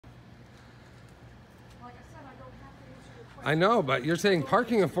I know, but you're saying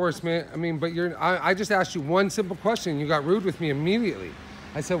parking enforcement. I mean, but I just asked you one simple question. You got rude with me immediately.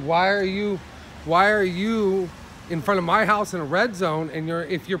 I said, why are you in front of my house in a red zone? And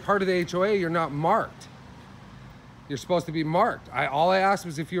if you're part of the HOA, you're not marked. You're supposed to be marked. All I asked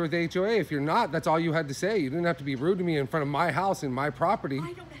was if you were the HOA. If you're not, that's all you had to say. You didn't have to be rude to me in front of my house in my property.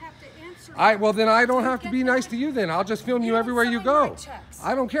 I don't have to answer. Well, then I don't have to be nice to you then. I'll just film you everywhere you go.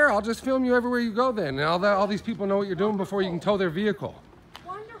 I don't care. I'll just film you everywhere you go then. And all these people know what you're doing before you can tow their vehicle.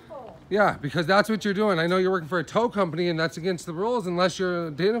 Wonderful. Yeah, because that's what you're doing. I know you're working for a tow company and that's against the rules unless you're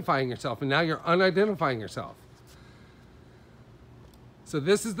identifying yourself. And now you're unidentifying yourself. So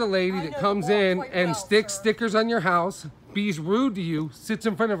this is the lady that comes in and sticks stickers on your house, be's rude to you, sits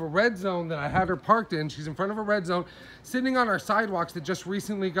in front of a red zone that I had her parked in. She's in front of a red zone, sitting on our sidewalks that just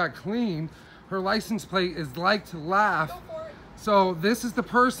recently got cleaned. Her license plate is like to laugh. So this is the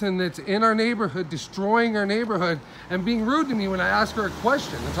person that's in our neighborhood, destroying our neighborhood and being rude to me when I ask her a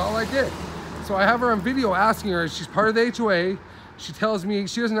question. That's all I did. So I have her on video asking her if she's part of the HOA. She tells me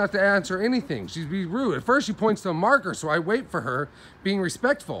she doesn't have to answer anything. She's being rude. At first she points to a marker, so I wait for her, being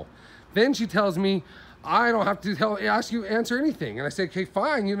respectful. Then she tells me, I don't have to answer anything. And I said, okay,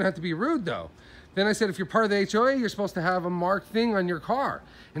 fine, you don't have to be rude though. Then I said, if you're part of the HOA, you're supposed to have a marked thing on your car.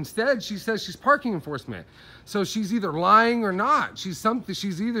 Instead, she says she's parking enforcement. So she's either lying or not. She's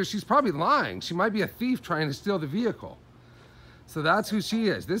probably lying. She might be a thief trying to steal the vehicle. So that's who she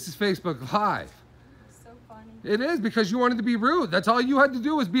is. This is Facebook Live. It is, because you wanted to be rude. That's all you had to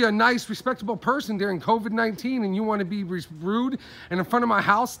do was be a nice, respectable person during COVID-19, and you want to be rude and in front of my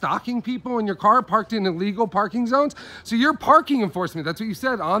house stalking people in your car parked in illegal parking zones. So you're parking enforcement. That's what you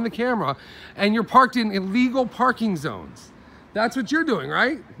said on the camera. And you're parked in illegal parking zones. That's what you're doing,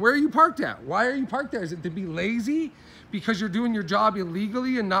 right? Where are you parked at? Why are you parked there? Is it to be lazy because you're doing your job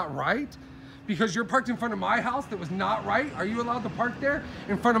illegally and not right? Because you're parked in front of my house that was not right? Are you allowed to park there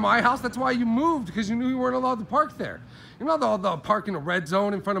in front of my house? That's why you moved, because you knew you weren't allowed to park there. You're not allowed to park in a red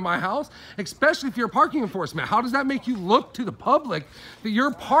zone in front of my house, especially if you're parking enforcement. How does that make you look to the public that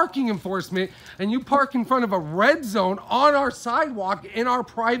you're parking enforcement and you park in front of a red zone on our sidewalk in our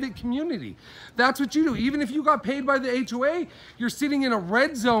private community? That's what you do. Even if you got paid by the HOA, you're sitting in a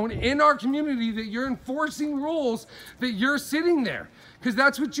red zone in our community that you're enforcing rules that you're sitting there, because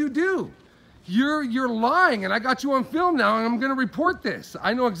that's what you do. You're lying, and I got you on film now, and I'm going to report this.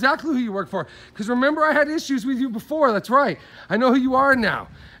 I know exactly who you work for, because remember I had issues with you before. That's right. I know who you are now.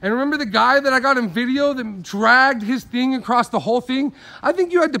 And remember the guy that I got in video that dragged his thing across the whole thing? I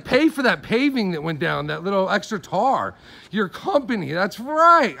think you had to pay for that paving that went down, that little extra tar. Your company. That's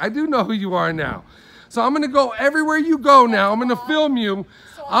right. I do know who you are now. So I'm going to go everywhere you go now. I'm going to film you.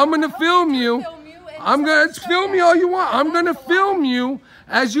 I'm going to film you. I'm going to film me all you want. I'm going to film you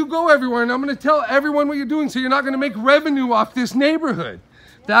as you go everywhere, and I'm going to tell everyone what you're doing, so you're not going to make revenue off this neighborhood.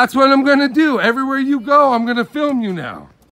 That's what I'm going to do. Everywhere you go, I'm going to film you now.